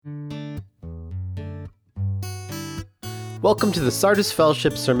Welcome to the Sardis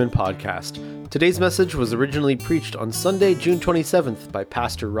Fellowship Sermon Podcast. Today's message was originally preached on Sunday, June 27th by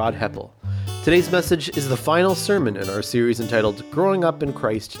Pastor Rod Heppel. Today's message is the final sermon in our series entitled Growing Up in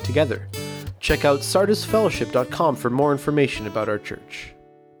Christ Together. Check out sardisfellowship.com for more information about our church.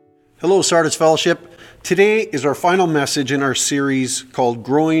 Hello, Sardis Fellowship. Today is our final message in our series called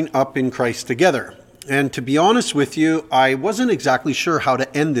Growing Up in Christ Together. And to be honest with you, I wasn't exactly sure how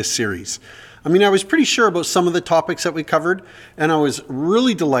to end this series. I was pretty sure about some of the topics that we covered, and I was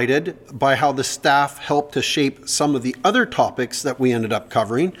really delighted by how the staff helped to shape some of the other topics that we ended up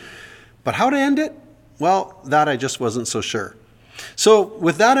covering. But how to end it? Well, that I just wasn't so sure. So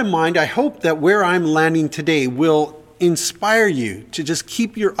with that in mind, I hope that where I'm landing today will inspire you to just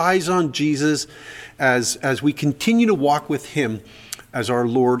keep your eyes on Jesus as we continue to walk with him as our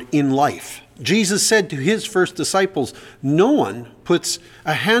Lord in life. Jesus said to his first disciples, "No one puts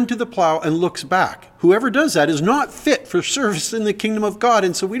a hand to the plow and looks back. Whoever does that is not fit for service in the kingdom of God."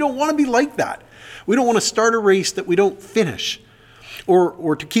 And so we don't want to be like that. We don't want to start a race that we don't finish.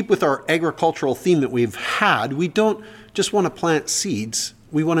 Or to keep with our agricultural theme that we've had, we don't just want to plant seeds.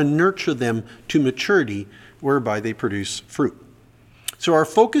 We want to nurture them to maturity whereby they produce fruit. So our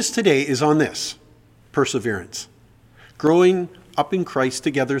focus today is on this, perseverance. Growing up in Christ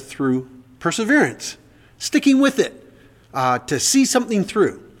together through perseverance, sticking with it, to see something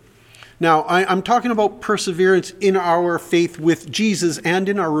through. Now, I'm talking about perseverance in our faith with Jesus and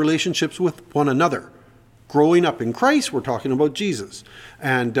in our relationships with one another. Growing up in Christ, we're talking about Jesus.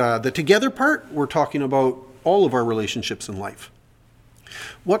 And the together part, we're talking about all of our relationships in life.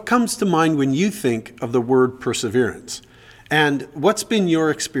 What comes to mind when you think of the word perseverance? And what's been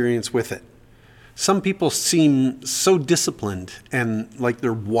your experience with it? Some people seem so disciplined and like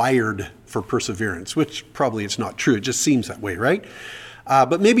they're wired for perseverance, which probably it's not true. It just seems that way, right?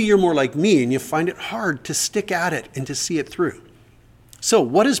 But maybe you're more like me and you find it hard to stick at it and to see it through. So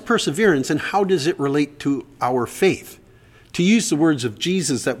what is perseverance and how does it relate to our faith? To use the words of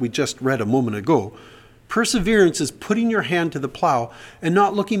Jesus that we just read a moment ago, perseverance is putting your hand to the plow and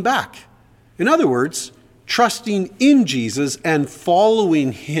not looking back. In other words, trusting in Jesus and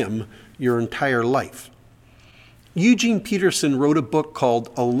following him your entire life. Eugene Peterson wrote a book called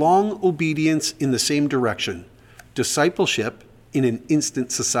A Long Obedience in the Same Direction, Discipleship in an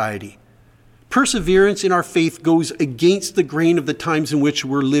Instant Society. Perseverance in our faith goes against the grain of the times in which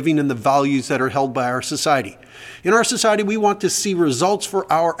we're living and the values that are held by our society. In our society, we want to see results for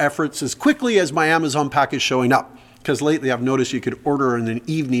our efforts as quickly as my Amazon package showing up. Because lately I've noticed you could order in an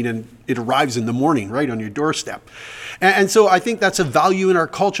evening and it arrives in the morning, right on your doorstep. And so I think that's a value in our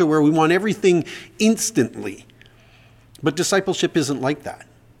culture where we want everything instantly. But discipleship isn't like that.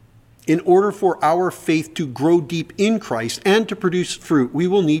 In order for our faith to grow deep in Christ and to produce fruit, we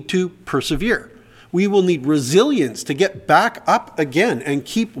will need to persevere. We will need resilience to get back up again and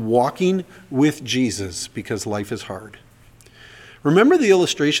keep walking with Jesus because life is hard. Remember the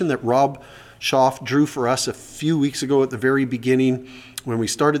illustration that Rob Schaff drew for us a few weeks ago at the very beginning? When we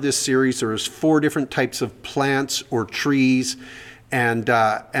started this series, there was 4 different types of plants or trees. And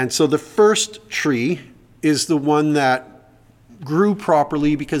so the first tree is the one that grew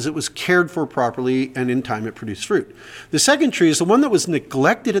properly because it was cared for properly, and in time it produced fruit. The second tree is the one that was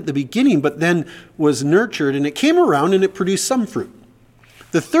neglected at the beginning, but then was nurtured, and it came around and it produced some fruit.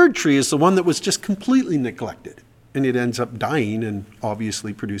 The third tree is the one that was just completely neglected, and it ends up dying and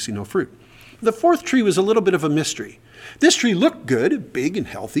obviously producing no fruit. The fourth tree was a little bit of a mystery. This tree looked good, big and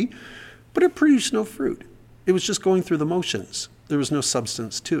healthy, but it produced no fruit. It was just going through the motions. There was no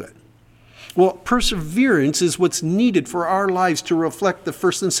substance to it. Well, perseverance is what's needed for our lives to reflect the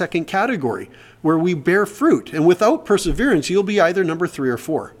first and second category, where we bear fruit. And without perseverance, you'll be either number 3 or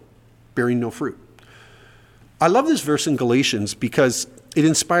 4, bearing no fruit. I love this verse in Galatians because it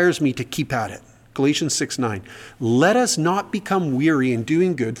inspires me to keep at it. Galatians 6:9. Let us not become weary in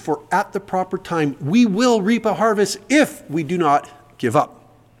doing good, for at the proper time we will reap a harvest if we do not give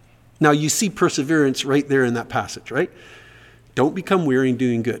up. Now you see perseverance right there in that passage, right? Don't become weary in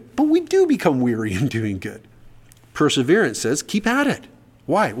doing good. But we do become weary in doing good. Perseverance says keep at it.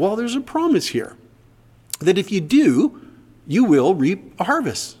 Why? Well, there's a promise here that if you do, you will reap a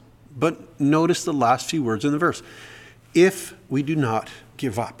harvest. But notice the last few words in the verse. If we do not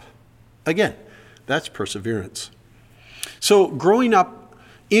give up. Again, that's perseverance. So growing up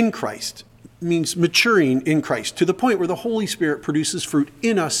in Christ means maturing in Christ to the point where the Holy Spirit produces fruit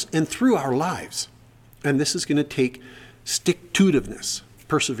in us and through our lives. And this is going to take stick-to-itiveness,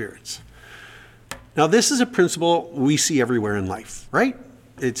 perseverance. Now, this is a principle we see everywhere in life, right?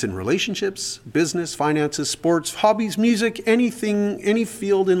 it's in relationships, business, finances, sports, hobbies, music, anything, any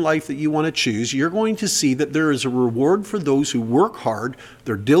field in life that you want to choose, you're going to see that there is a reward for those who work hard,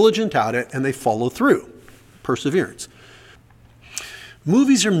 they're diligent at it, and they follow through. Perseverance.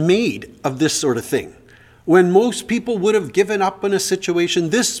 Movies are made of this sort of thing. When most people would have given up in a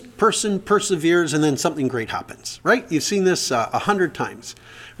situation, this person perseveres and then something great happens, right? You've seen this 100 times.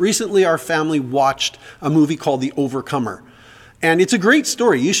 Recently, our family watched a movie called The Overcomer. And it's a great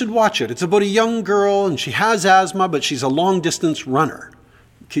story. You should watch it. It's about a young girl and she has asthma, but she's a long distance runner.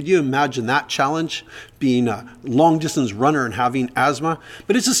 Could you imagine that challenge, being a long distance runner and having asthma?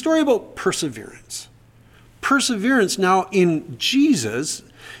 But it's a story about perseverance. Perseverance now in Jesus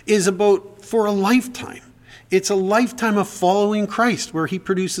is about for a lifetime. It's a lifetime of following Christ where he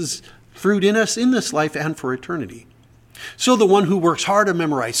produces fruit in us in this life and for eternity. So the one who works hard to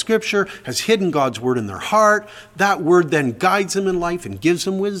memorize scripture has hidden God's word in their heart. That word then guides them in life and gives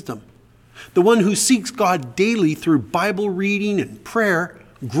them wisdom. The one who seeks God daily through Bible reading and prayer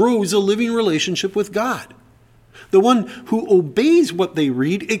grows a living relationship with God. The one who obeys what they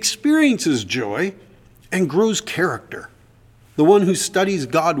read experiences joy and grows character. The one who studies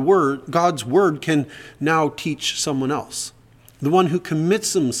God's word can now teach someone else. The one who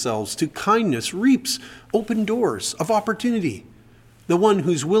commits themselves to kindness reaps open doors of opportunity. The one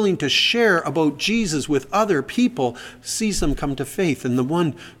who's willing to share about Jesus with other people sees them come to faith. And the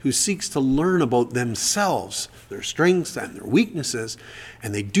one who seeks to learn about themselves, their strengths and their weaknesses,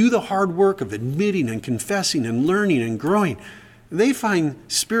 and they do the hard work of admitting and confessing and learning and growing, they find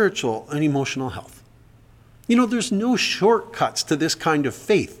spiritual and emotional health. You know, there's no shortcuts to this kind of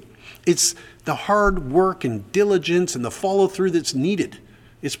faith. It's the hard work and diligence and the follow through that's needed.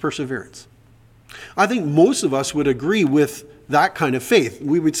 It's perseverance. I think most of us would agree with that kind of faith.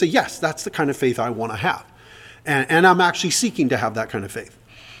 We would say, yes, that's the kind of faith I want to have. And I'm actually seeking to have that kind of faith.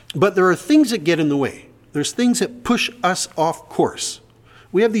 But there are things that get in the way. There's things that push us off course.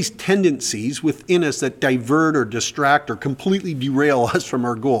 We have these tendencies within us that divert or distract or completely derail us from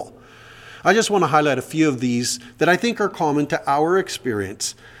our goal. I just want to highlight a few of these that I think are common to our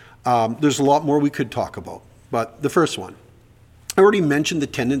experience. There's a lot more we could talk about, but the first one, I already mentioned the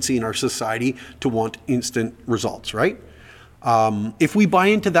tendency in our society to want instant results, right? If we buy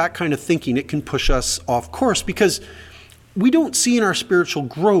into that kind of thinking, it can push us off course because we don't see in our spiritual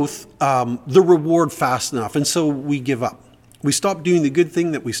growth the reward fast enough, and so we give up. We stop doing the good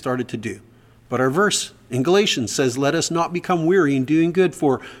thing that we started to do. But our verse in Galatians says, "Let us not become weary in doing good,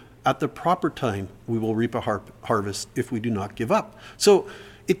 for at the proper time we will reap a harvest if we do not give up." So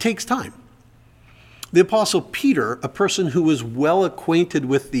it takes time. The Apostle Peter, a person who was well acquainted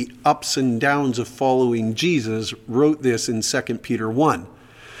with the ups and downs of following Jesus, wrote this in 2 Peter 1.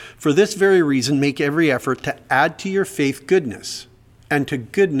 "For this very reason, make every effort to add to your faith goodness, and to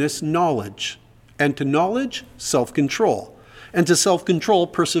goodness knowledge, and to knowledge self-control, and to self-control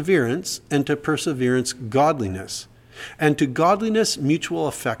perseverance, and to perseverance godliness, and to godliness mutual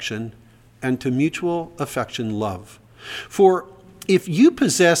affection, and to mutual affection love. For if you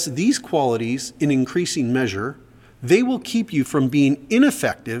possess these qualities in increasing measure, they will keep you from being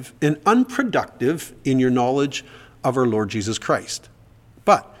ineffective and unproductive in your knowledge of our Lord Jesus Christ.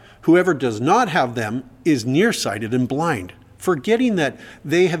 But whoever does not have them is nearsighted and blind, forgetting that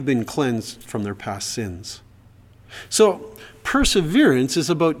they have been cleansed from their past sins." So perseverance is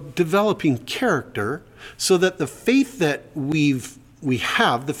about developing character so that the faith that we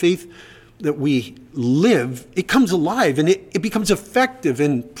have, the faith that we live, it comes alive and it becomes effective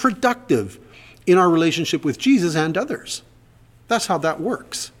and productive in our relationship with Jesus and others. That's how that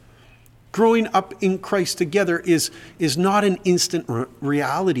works. Growing up in Christ together is not an instant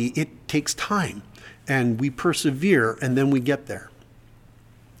reality. It takes time, and we persevere, and then we get there.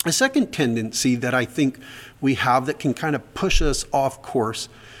 A second tendency that I think we have that can kind of push us off course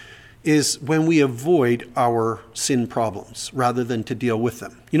is when we avoid our sin problems rather than to deal with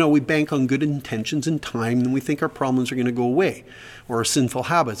them. You know, we bank on good intentions and time, and we think our problems are going to go away, or our sinful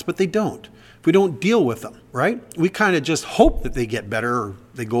habits, but they don't. If we don't deal with them, right? We kind of just hope that they get better or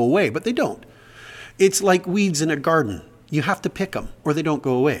they go away, but they don't. It's like weeds in a garden. You have to pick them or they don't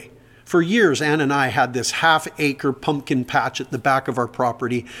go away. For years, Ann and I had this half-acre pumpkin patch at the back of our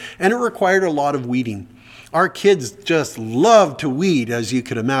property, and it required a lot of weeding. Our kids just loved to weed, as you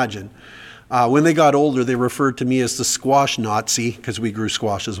could imagine. When they got older, they referred to me as the squash Nazi, because we grew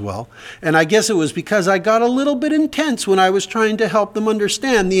squash as well. And I guess it was because I got a little bit intense when I was trying to help them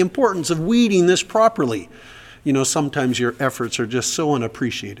understand the importance of weeding this properly. You know, sometimes your efforts are just so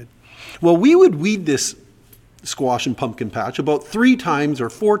unappreciated. Well, we would weed this squash and pumpkin patch about 3 times or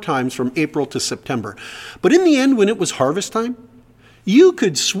 4 times from April to September. But in the end, when it was harvest time, You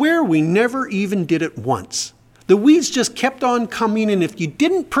could swear we never even did it once. The weeds just kept on coming, and if you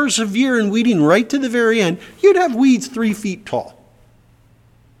didn't persevere in weeding right to the very end, you'd have weeds 3 feet tall.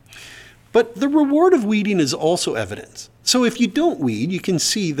 But the reward of weeding is also evidence. So if you don't weed, you can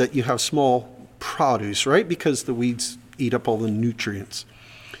see that you have small produce, right? Because the weeds eat up all the nutrients.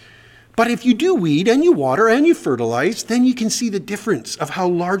 But if you do weed and you water and you fertilize, then you can see the difference of how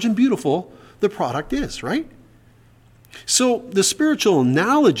large and beautiful the product is, right? So the spiritual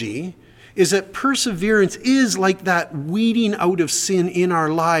analogy is that perseverance is like that weeding out of sin in our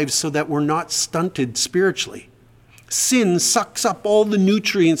lives so that we're not stunted spiritually. Sin sucks up all the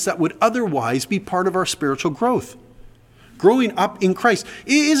nutrients that would otherwise be part of our spiritual growth. Growing up in Christ,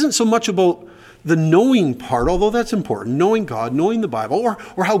 it isn't so much about the knowing part, although that's important, knowing God, knowing the Bible,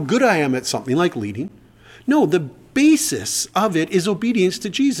 or how good I am at something like leading. No, the basis of it is obedience to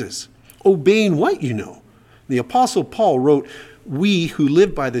Jesus, obeying what you know. The Apostle Paul wrote, we who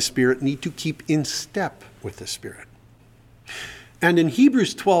live by the Spirit need to keep in step with the Spirit. And in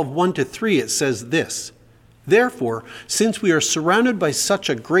Hebrews 12, 1-3, it says this, therefore, since we are surrounded by such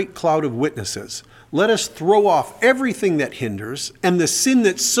a great cloud of witnesses, let us throw off everything that hinders and the sin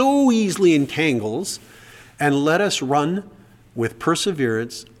that so easily entangles, and let us run with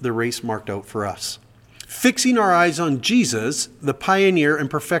perseverance the race marked out for us, fixing our eyes on Jesus, the pioneer and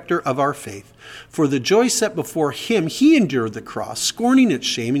perfecter of our faith. For the joy set before him, he endured the cross, scorning its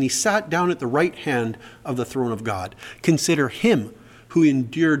shame, and he sat down at the right hand of the throne of God. Consider him who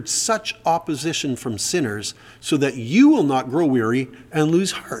endured such opposition from sinners, so that you will not grow weary and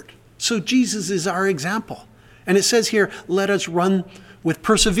lose heart. So Jesus is our example. And it says here, let us run with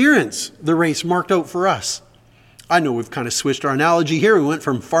perseverance the race marked out for us. I know we've kind of switched our analogy here. We went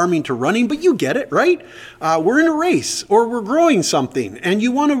from farming to running, but you get it, right? We're in a race, or we're growing something, and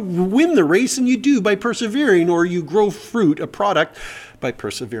you want to win the race, and you do by persevering, or you grow fruit, a product, by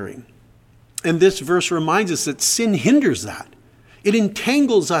persevering. And this verse reminds us that sin hinders that. It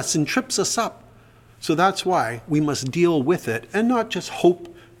entangles us and trips us up. So that's why we must deal with it and not just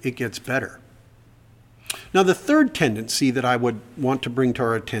hope it gets better. Now, the third tendency that I would want to bring to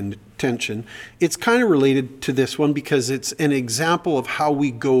our attention, it's kind of related to this one because it's an example of how we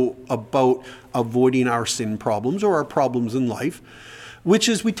go about avoiding our sin problems or our problems in life, which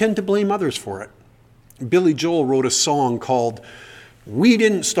is we tend to blame others for it. Billy Joel wrote a song called "We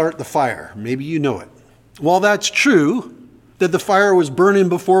Didn't Start the Fire." Maybe you know it. While that's true, that the fire was burning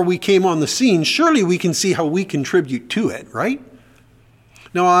before we came on the scene, surely we can see how we contribute to it, right?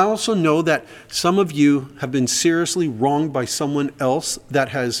 Now, I also know that some of you have been seriously wronged by someone else that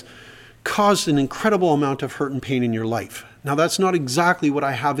has caused an incredible amount of hurt and pain in your life. Now, that's not exactly what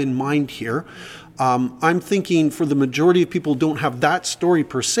I have in mind here. I'm thinking for the majority of people who don't have that story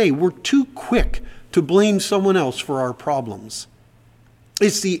per se, we're too quick to blame someone else for our problems.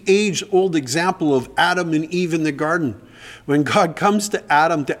 It's the age-old example of Adam and Eve in the garden. When God comes to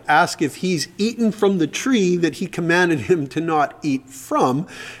Adam to ask if he's eaten from the tree that he commanded him to not eat from,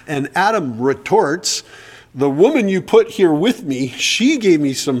 and Adam retorts, "The woman you put here with me, she gave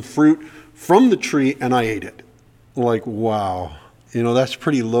me some fruit from the tree and I ate it." Like, wow, that's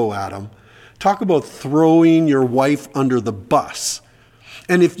pretty low, Adam. Talk about throwing your wife under the bus.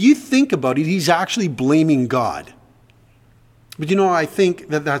 And if you think about it, he's actually blaming God. But I think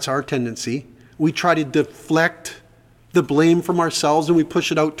that that's our tendency. We try to deflect the blame from ourselves and we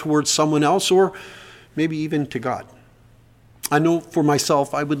push it out towards someone else or maybe even to God. I know for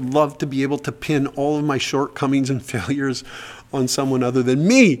myself, I would love to be able to pin all of my shortcomings and failures on someone other than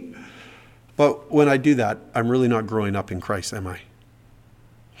me. But when I do that, I'm really not growing up in Christ, am I?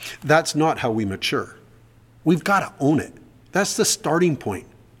 That's not how we mature. We've got to own it. That's the starting point.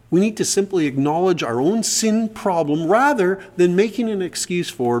 We need to simply acknowledge our own sin problem rather than making an excuse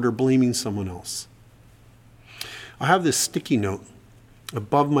for it or blaming someone else. I have this sticky note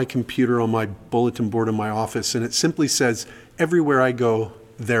above my computer on my bulletin board in my office, and it simply says, "Everywhere I go,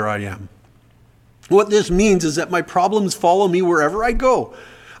 there I am." What this means is that my problems follow me wherever I go.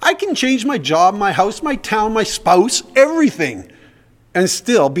 I can change my job, my house, my town, my spouse, everything, and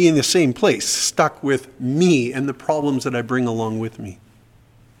still be in the same place, stuck with me and the problems that I bring along with me.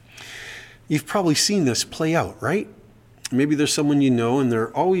 You've probably seen this play out, right? Maybe there's someone you know and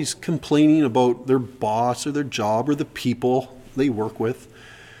they're always complaining about their boss or their job or the people they work with.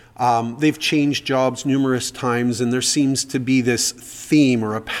 They've changed jobs numerous times and there seems to be this theme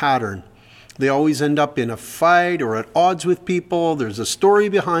or a pattern. They always end up in a fight or at odds with people. There's a story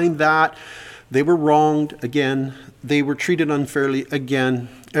behind that. They were wronged again. They were treated unfairly again.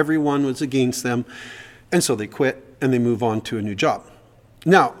 Everyone was against them. And so they quit and they move on to a new job.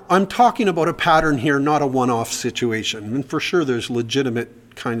 Now, I'm talking about a pattern here, not a one-off situation. And for sure, there's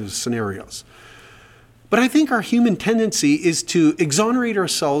legitimate kind of scenarios. But I think our human tendency is to exonerate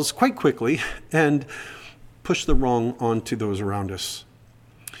ourselves quite quickly and push the wrong onto those around us.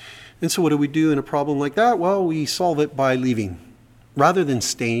 And so what do we do in a problem like that? Well, we solve it by leaving. Rather than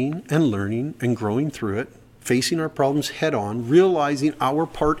staying and learning and growing through it, facing our problems head on, realizing our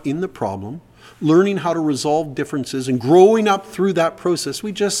part in the problem, learning how to resolve differences and growing up through that process,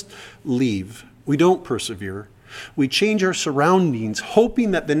 we just leave. We don't persevere. We change our surroundings,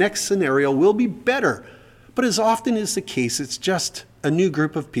 hoping that the next scenario will be better. But as often is the case, it's just a new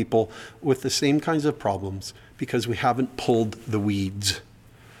group of people with the same kinds of problems because we haven't pulled the weeds.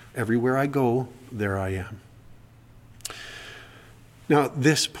 Everywhere I go, there I am. Now, at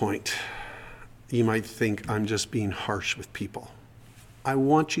this point, you might think I'm just being harsh with people. I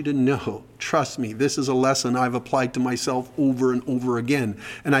want you to know, trust me, this is a lesson I've applied to myself over and over again.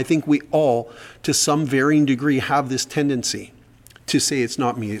 And I think we all, to some varying degree, have this tendency to say it's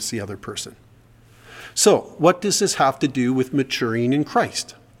not me, it's the other person. So, what does this have to do with maturing in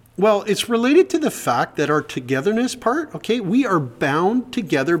Christ? Well, it's related to the fact that our togetherness part, we are bound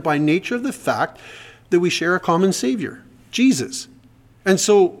together by nature of the fact that we share a common Savior, Jesus. And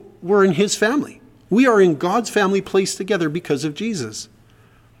so we're in his family. We are in God's family placed together because of Jesus.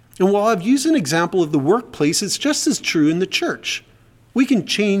 And while I've used an example of the workplace, it's just as true in the church. We can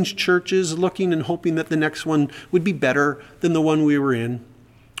change churches looking and hoping that the next one would be better than the one we were in.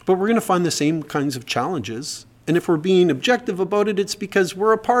 But we're going to find the same kinds of challenges. And if we're being objective about it, it's because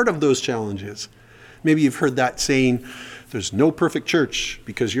we're a part of those challenges. Maybe you've heard that saying, there's no perfect church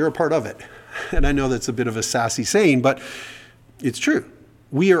because you're a part of it. And I know that's a bit of a sassy saying, but it's true.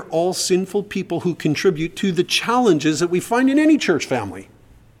 We are all sinful people who contribute to the challenges that we find in any church family.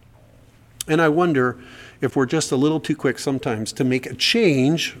 And I wonder if we're just a little too quick sometimes to make a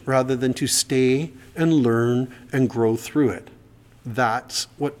change rather than to stay and learn and grow through it. That's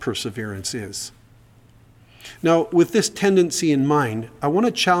what perseverance is. Now, with this tendency in mind, I want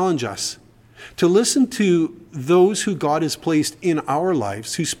to challenge us to listen to those who God has placed in our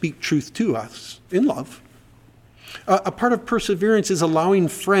lives who speak truth to us in love. A part of perseverance is allowing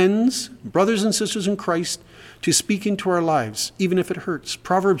friends, brothers and sisters in Christ, to speak into our lives, even if it hurts.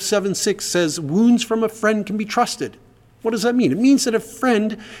 Proverbs 7:6 says, wounds from a friend can be trusted. What does that mean? It means that a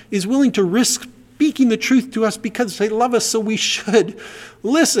friend is willing to risk speaking the truth to us because they love us, so we should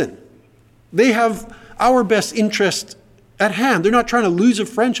listen. They have our best interest at hand. They're not trying to lose a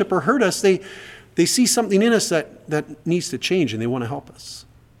friendship or hurt us. They see something in us that needs to change, and they want to help us.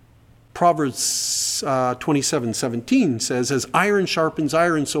 Proverbs 27:17 says, as iron sharpens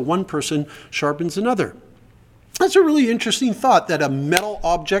iron, so one person sharpens another. That's a really interesting thought, that a metal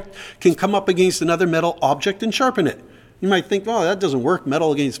object can come up against another metal object and sharpen it. You might think, oh, that doesn't work.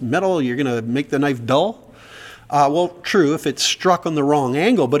 Metal against metal, you're going to make the knife dull? Well, true, if it's struck on the wrong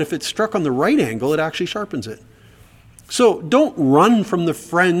angle, but if it's struck on the right angle, it actually sharpens it. So don't run from the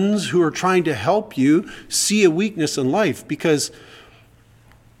friends who are trying to help you see a weakness in life, because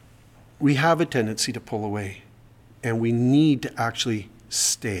we have a tendency to pull away, and we need to actually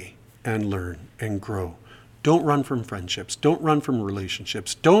stay and learn and grow. Don't run from friendships. Don't run from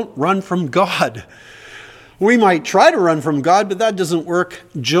relationships. Don't run from God. We might try to run from God, but that doesn't work.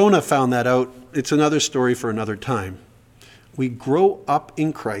 Jonah found that out. It's another story for another time. We grow up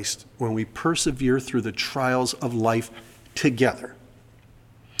in Christ when we persevere through the trials of life together.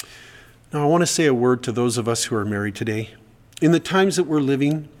 Now, I want to say a word to those of us who are married today. In the times that we're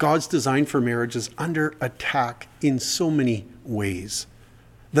living, God's design for marriage is under attack in so many ways.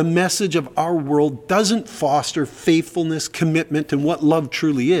 The message of our world doesn't foster faithfulness, commitment, and what love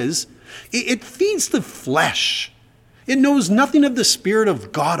truly is. It feeds the flesh. It knows nothing of the Spirit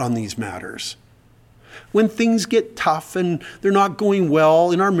of God on these matters. When things get tough and they're not going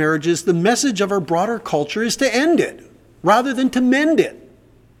well in our marriages, the message of our broader culture is to end it rather than to mend it.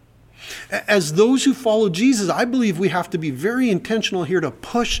 As those who follow Jesus, I believe we have to be very intentional here to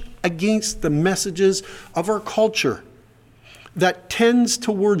push against the messages of our culture that tends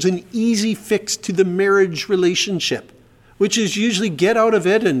towards an easy fix to the marriage relationship, which is usually get out of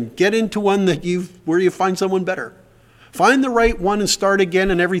it and get into one where you find someone better. Find the right one and start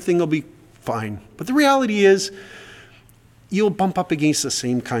again and everything will be fine. But the reality is you'll bump up against the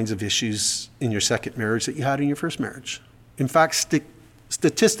same kinds of issues in your second marriage that you had in your first marriage. In fact,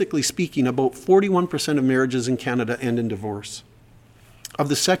 statistically speaking, about 41% of marriages in Canada end in divorce. Of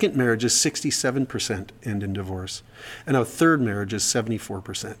the second marriages, 67% end in divorce. And of third marriages,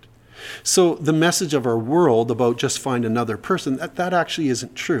 74%. So the message of our world about just find another person, that actually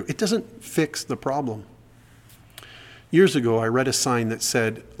isn't true. It doesn't fix the problem. Years ago, I read a sign that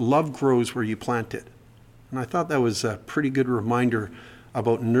said, "Love grows where you plant it." And I thought that was a pretty good reminder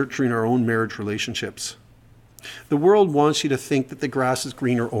about nurturing our own marriage relationships. The world wants you to think that the grass is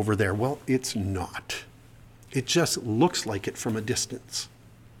greener over there. Well, it's not. It just looks like it from a distance.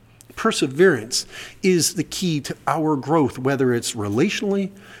 Perseverance is the key to our growth, whether it's relationally,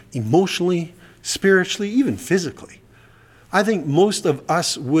 emotionally, spiritually, even physically. I think most of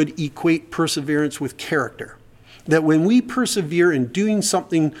us would equate perseverance with character. That when we persevere in doing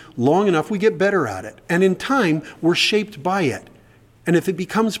something long enough, we get better at it. And in time, we're shaped by it. And if it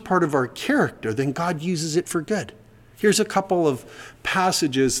becomes part of our character, then God uses it for good. Here's a couple of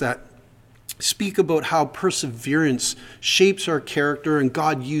passages that speak about how perseverance shapes our character and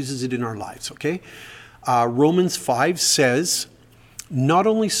God uses it in our lives, okay? Romans 5 says, "Not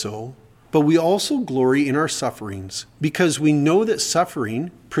only so, but we also glory in our sufferings, because we know that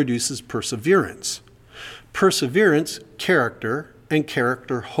suffering produces perseverance. Perseverance, character, and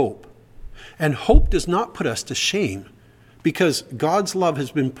character, hope. And hope does not put us to shame, because God's love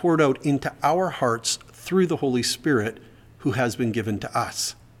has been poured out into our hearts through the Holy Spirit who has been given to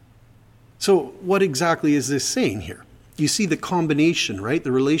us." So what exactly is this saying here? You see the combination, right?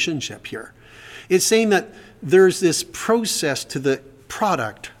 The relationship here. It's saying that there's this process to the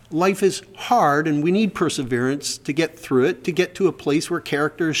product. Life is hard and we need perseverance to get through it, to get to a place where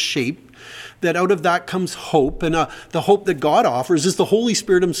character is shaped. That out of that comes hope, and the hope that God offers is the Holy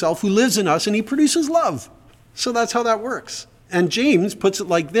Spirit himself who lives in us and he produces love. So that's how that works. And James puts it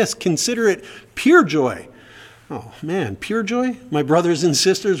like this: "Consider it pure joy." Oh man, pure joy? My brothers and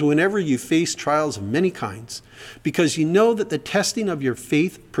sisters, whenever you face trials of many kinds, because you know that the testing of your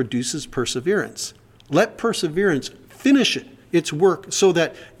faith produces perseverance. Let perseverance finish its work so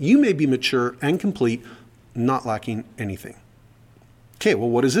that you may be mature and complete, not lacking anything. Okay, well,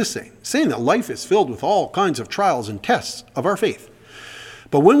 what is this saying? It's saying that life is filled with all kinds of trials and tests of our faith.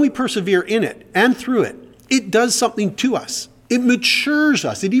 But when we persevere in it and through it, it does something to us. It matures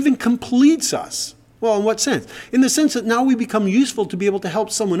us. It even completes us. Well, in what sense? In the sense that now we become useful to be able to help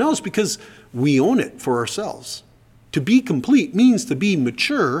someone else because we own it for ourselves. To be complete means to be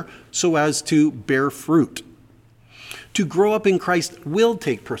mature so as to bear fruit. To grow up in Christ will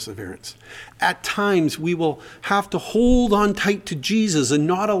take perseverance. At times, we will have to hold on tight to Jesus and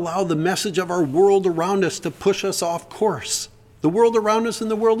not allow the message of our world around us to push us off course. The world around us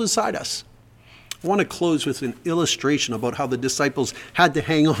and the world inside us. I want to close with an illustration about how the disciples had to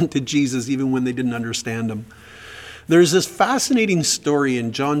hang on to Jesus even when they didn't understand him. There's this fascinating story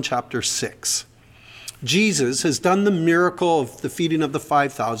in John chapter 6. Jesus has done the miracle of the feeding of the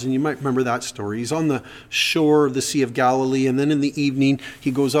 5,000. You might remember that story. He's on the shore of the Sea of Galilee, and then in the evening,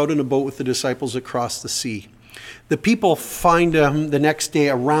 he goes out in a boat with the disciples across the sea. The people find him the next day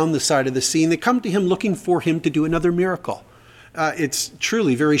around the side of the sea, and they come to him looking for him to do another miracle. It's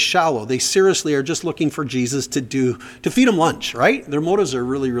truly very shallow. They seriously are just looking for Jesus to feed them lunch, right? Their motives are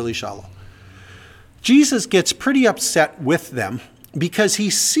really, really shallow. Jesus gets pretty upset with them because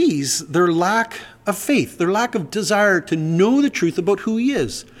he sees their lack of faith, their lack of desire to know the truth about who he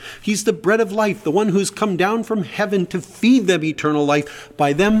is. He's the bread of life, the one who's come down from heaven to feed them eternal life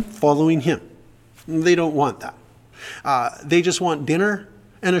by them following him. They don't want that. They just want dinner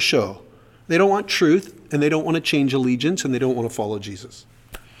and a show. They don't want truth, and they don't want to change allegiance, and they don't want to follow Jesus.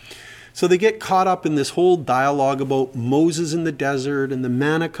 So they get caught up in this whole dialogue about Moses in the desert and the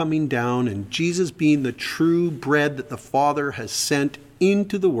manna coming down and Jesus being the true bread that the Father has sent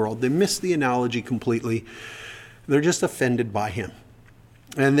into the world. They miss the analogy completely. They're just offended by him.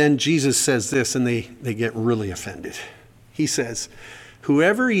 And then Jesus says this, and they get really offended. He says,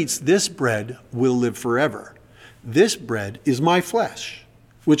 "Whoever eats this bread will live forever. This bread is my flesh,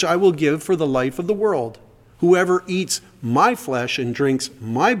 which I will give for the life of the world. Whoever eats my flesh and drinks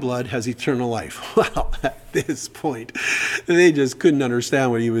my blood has eternal life." Well, at this point, they just couldn't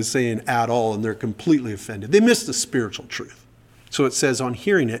understand what he was saying at all, and they're completely offended. They missed the spiritual truth. So it says, on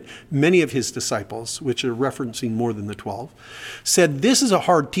hearing it, many of his disciples, which are referencing more than the 12, said, "This is a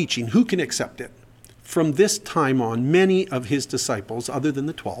hard teaching. Who can accept it?" From this time on, many of his disciples, other than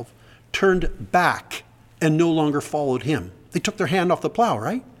the 12, turned back and no longer followed him. They took their hand off the plow,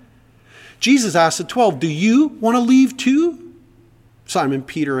 right? Jesus asked the 12, "Do you want to leave too?" Simon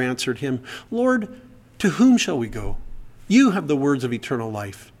Peter answered him, "Lord, to whom shall we go? You have the words of eternal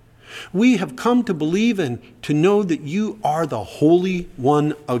life. We have come to believe and to know that you are the Holy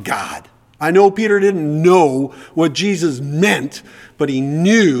One of God." I know Peter didn't know what Jesus meant, but he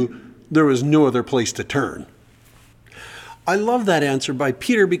knew there was no other place to turn. I love that answer by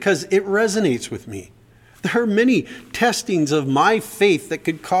Peter because it resonates with me. There are many testings of my faith that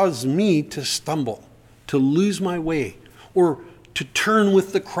could cause me to stumble, to lose my way, or to turn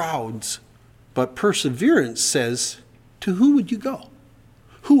with the crowds. But perseverance says, to who would you go?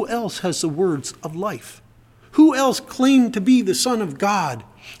 Who else has the words of life? Who else claimed to be the Son of God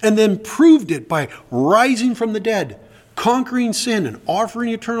and then proved it by rising from the dead, conquering sin, and offering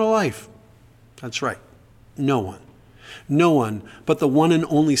eternal life? That's right. No one. No one but the one and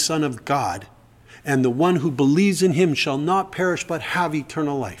only Son of God, and the one who believes in him shall not perish but have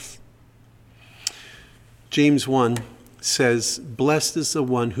eternal life. James 1 says, blessed is the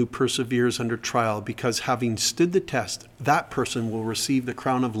one who perseveres under trial, because having stood the test, that person will receive the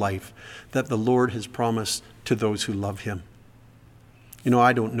crown of life that the Lord has promised to those who love him. You know,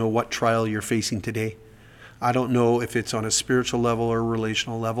 I don't know what trial you're facing today. I don't know if it's on a spiritual level or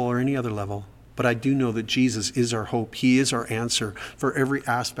relational level or any other level, but I do know that Jesus is our hope. He is our answer for every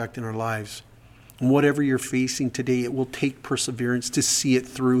aspect in our lives. And whatever you're facing today, it will take perseverance to see it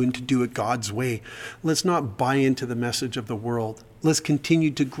through and to do it God's way. Let's not buy into the message of the world. Let's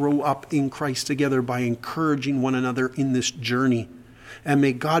continue to grow up in Christ together by encouraging one another in this journey. And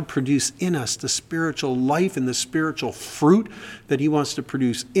may God produce in us the spiritual life and the spiritual fruit that he wants to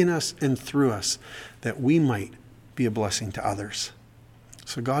produce in us and through us, that we might be a blessing to others.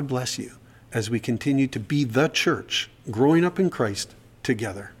 So God bless you as we continue to be the church, growing up in Christ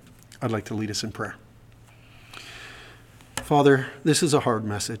together. I'd like to lead us in prayer. Father, this is a hard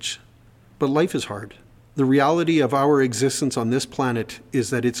message, but life is hard. The reality of our existence on this planet is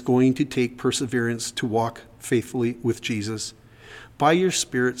that it's going to take perseverance to walk faithfully with Jesus. By your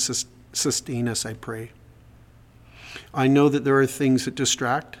Spirit, sustain us, I pray. I know that there are things that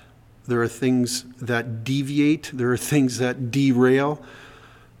distract. There are things that deviate. There are things that derail.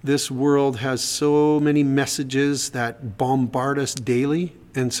 This world has so many messages that bombard us daily.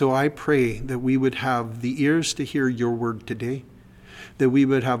 And so I pray that we would have the ears to hear your word today, that we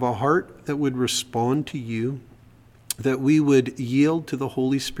would have a heart that would respond to you, that we would yield to the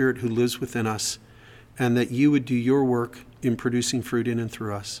Holy Spirit who lives within us, and that you would do your work in producing fruit in and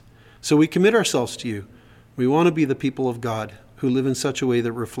through us. So we commit ourselves to you. We want to be the people of God who live in such a way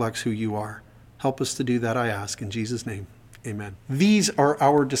that reflects who you are. Help us to do that, I ask, in Jesus' name. Amen. These are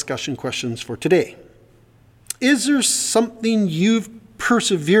our discussion questions for today. Is there something you've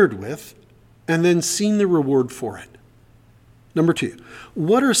persevered with and then seen the reward for it? Number 2,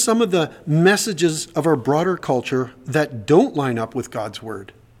 what are some of the messages of our broader culture that don't line up with God's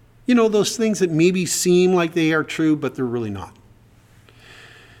word? You know, those things that maybe seem like they are true, but they're really not.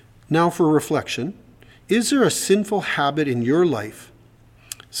 Now for reflection, is there a sinful habit in your life,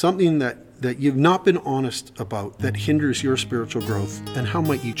 something that you've not been honest about, that hinders your spiritual growth, and how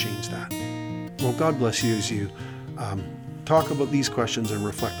might you change that? Well, God bless you as you talk about these questions and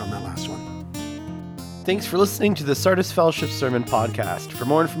reflect on that last one. Thanks for listening to the Sardis Fellowship Sermon Podcast. For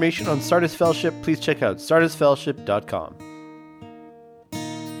more information on Sardis Fellowship, please check out sardisfellowship.com.